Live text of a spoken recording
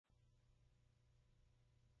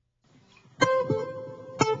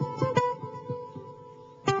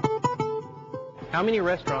How many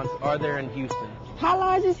restaurants are there in Houston? How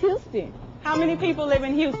large is Houston? How many people live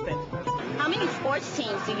in Houston? How many sports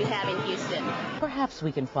teams do you have in Houston? Perhaps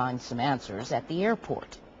we can find some answers at the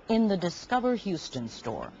airport, in the Discover Houston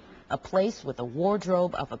store, a place with a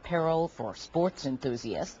wardrobe of apparel for sports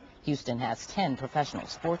enthusiasts. Houston has 10 professional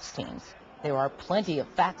sports teams. There are plenty of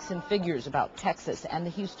facts and figures about Texas and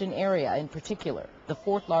the Houston area in particular, the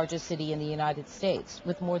fourth largest city in the United States,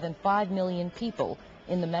 with more than 5 million people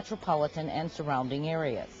in the metropolitan and surrounding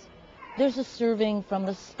areas. There's a serving from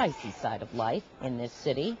the spicy side of life in this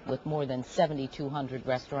city, with more than 7,200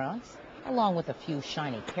 restaurants, along with a few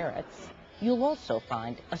shiny carrots. You'll also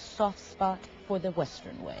find a soft spot for the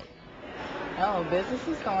Western way. Oh, business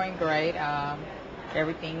is going great.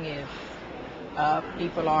 Everything is up.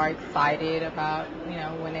 People are excited about,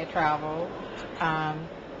 when they travel.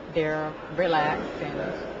 They're relaxed and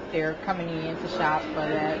they're coming in to shop for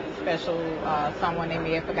that special someone they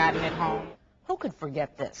may have forgotten at home. Who could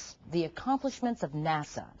forget this? The accomplishments of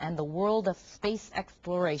NASA and the world of space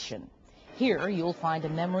exploration. Here you'll find a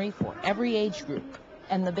memory for every age group.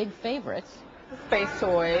 And the big favorites: Space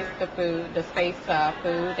toys, the food, the space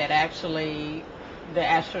food that actually the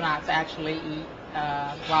astronauts actually eat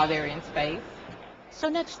while they're in space. So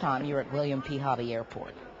next time you're at William P. Hobby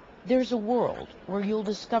Airport, there's a world where you'll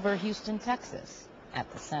discover Houston, Texas at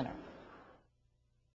the center.